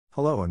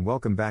Hello and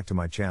welcome back to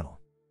my channel.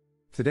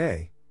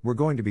 Today, we're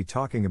going to be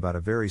talking about a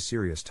very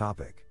serious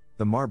topic,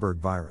 the Marburg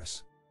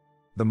virus.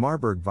 The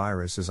Marburg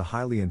virus is a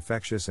highly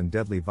infectious and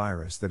deadly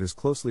virus that is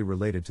closely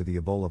related to the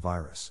Ebola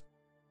virus.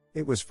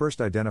 It was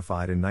first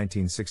identified in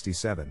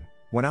 1967,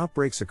 when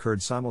outbreaks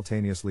occurred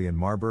simultaneously in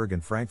Marburg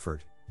and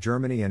Frankfurt,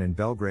 Germany, and in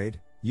Belgrade,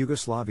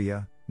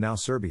 Yugoslavia, now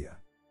Serbia.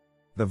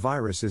 The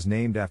virus is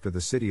named after the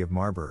city of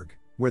Marburg,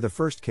 where the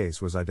first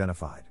case was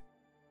identified.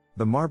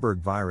 The Marburg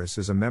virus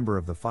is a member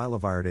of the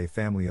Filoviridae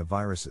family of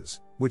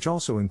viruses, which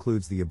also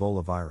includes the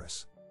Ebola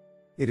virus.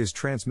 It is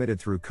transmitted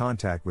through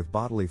contact with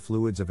bodily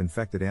fluids of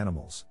infected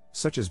animals,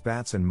 such as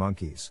bats and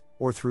monkeys,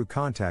 or through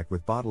contact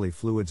with bodily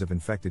fluids of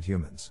infected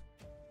humans.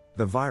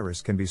 The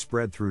virus can be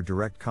spread through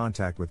direct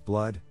contact with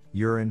blood,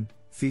 urine,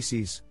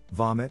 feces,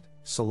 vomit,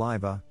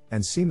 saliva,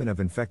 and semen of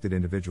infected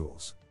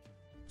individuals.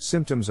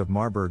 Symptoms of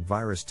Marburg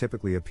virus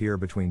typically appear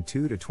between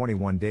 2 to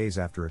 21 days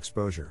after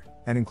exposure,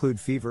 and include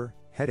fever,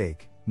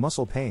 headache,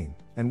 muscle pain,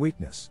 and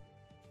weakness.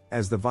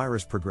 As the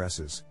virus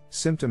progresses,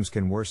 symptoms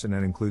can worsen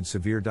and include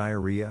severe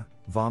diarrhea,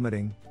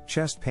 vomiting,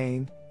 chest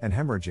pain, and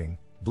hemorrhaging,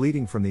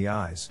 bleeding from the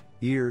eyes,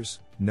 ears,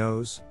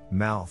 nose,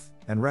 mouth,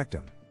 and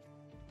rectum.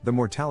 The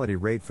mortality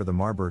rate for the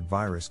Marburg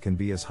virus can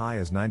be as high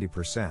as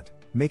 90%,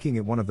 making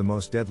it one of the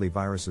most deadly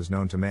viruses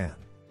known to man.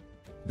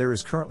 There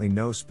is currently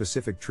no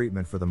specific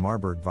treatment for the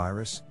Marburg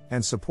virus,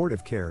 and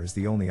supportive care is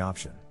the only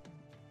option.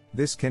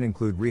 This can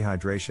include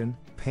rehydration,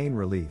 pain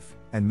relief,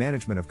 and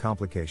management of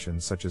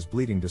complications such as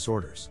bleeding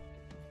disorders.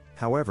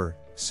 However,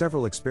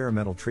 several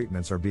experimental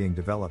treatments are being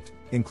developed,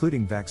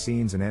 including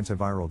vaccines and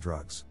antiviral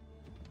drugs.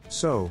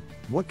 So,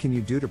 what can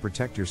you do to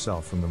protect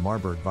yourself from the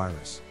Marburg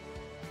virus?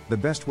 The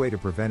best way to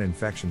prevent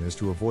infection is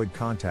to avoid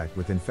contact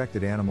with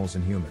infected animals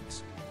and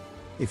humans.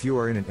 If you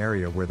are in an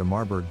area where the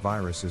Marburg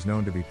virus is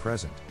known to be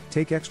present,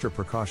 take extra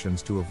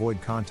precautions to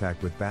avoid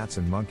contact with bats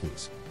and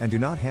monkeys, and do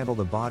not handle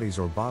the bodies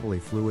or bodily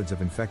fluids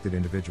of infected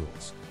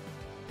individuals.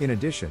 In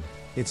addition,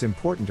 it's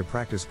important to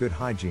practice good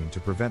hygiene to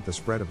prevent the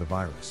spread of the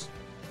virus.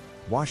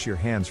 Wash your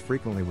hands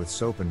frequently with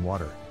soap and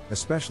water,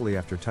 especially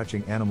after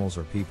touching animals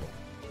or people.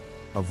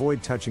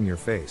 Avoid touching your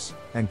face,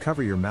 and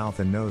cover your mouth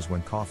and nose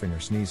when coughing or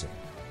sneezing.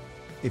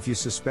 If you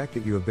suspect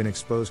that you have been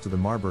exposed to the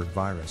Marburg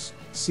virus,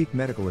 seek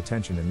medical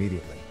attention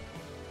immediately.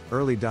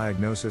 Early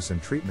diagnosis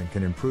and treatment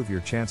can improve your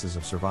chances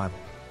of survival.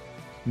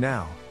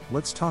 Now,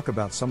 let's talk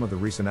about some of the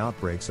recent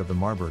outbreaks of the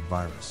Marburg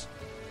virus.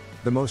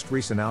 The most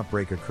recent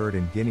outbreak occurred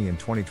in Guinea in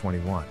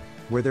 2021,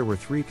 where there were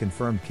 3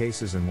 confirmed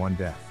cases and 1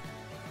 death.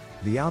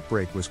 The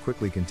outbreak was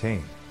quickly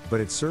contained, but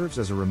it serves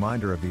as a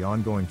reminder of the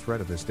ongoing threat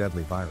of this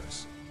deadly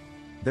virus.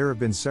 There have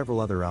been several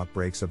other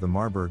outbreaks of the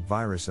Marburg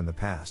virus in the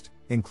past,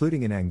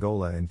 including in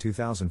Angola in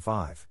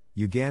 2005,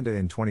 Uganda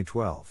in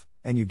 2012,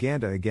 and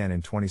Uganda again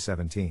in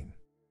 2017.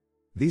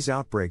 These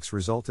outbreaks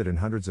resulted in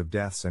hundreds of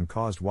deaths and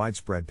caused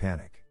widespread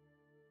panic.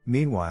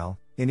 Meanwhile,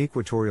 in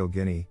Equatorial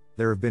Guinea,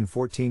 there have been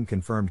 14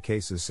 confirmed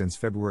cases since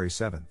February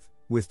 7,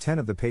 with 10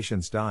 of the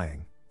patients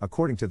dying,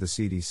 according to the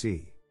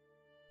CDC.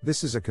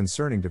 This is a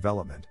concerning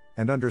development,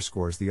 and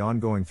underscores the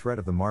ongoing threat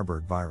of the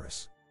Marburg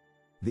virus.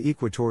 The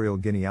Equatorial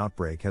Guinea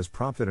outbreak has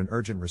prompted an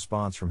urgent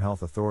response from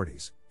health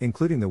authorities,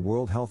 including the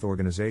World Health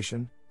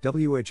Organization,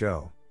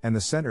 WHO, and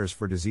the Centers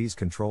for Disease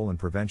Control and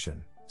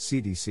Prevention,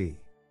 CDC.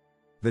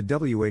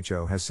 The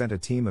WHO has sent a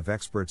team of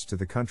experts to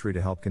the country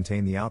to help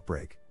contain the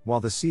outbreak,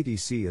 while the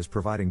CDC is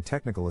providing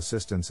technical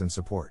assistance and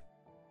support.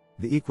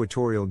 The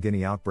Equatorial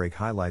Guinea outbreak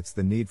highlights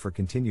the need for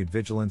continued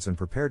vigilance and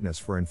preparedness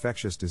for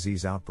infectious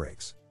disease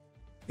outbreaks.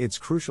 It's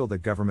crucial that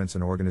governments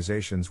and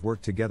organizations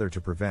work together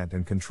to prevent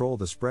and control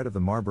the spread of the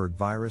Marburg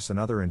virus and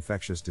other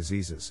infectious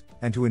diseases,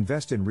 and to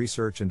invest in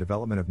research and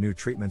development of new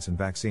treatments and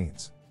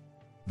vaccines.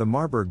 The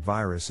Marburg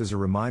virus is a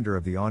reminder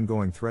of the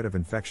ongoing threat of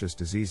infectious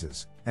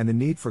diseases, and the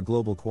need for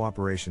global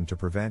cooperation to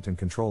prevent and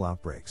control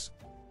outbreaks.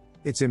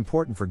 It's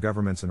important for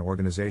governments and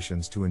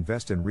organizations to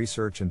invest in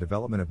research and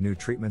development of new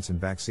treatments and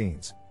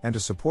vaccines, and to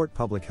support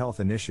public health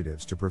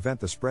initiatives to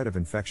prevent the spread of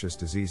infectious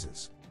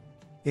diseases.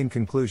 In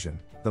conclusion,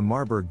 the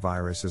Marburg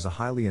virus is a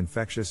highly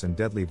infectious and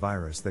deadly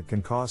virus that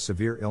can cause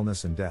severe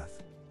illness and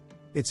death.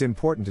 It's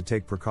important to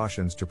take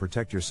precautions to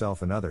protect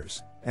yourself and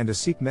others, and to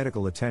seek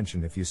medical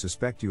attention if you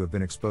suspect you have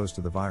been exposed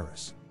to the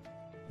virus.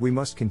 We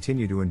must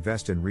continue to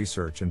invest in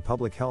research and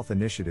public health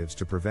initiatives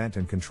to prevent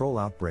and control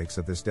outbreaks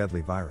of this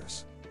deadly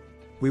virus.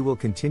 We will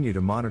continue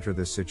to monitor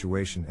this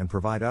situation and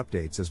provide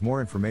updates as more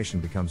information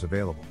becomes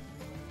available.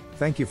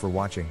 Thank you for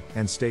watching,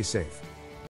 and stay safe.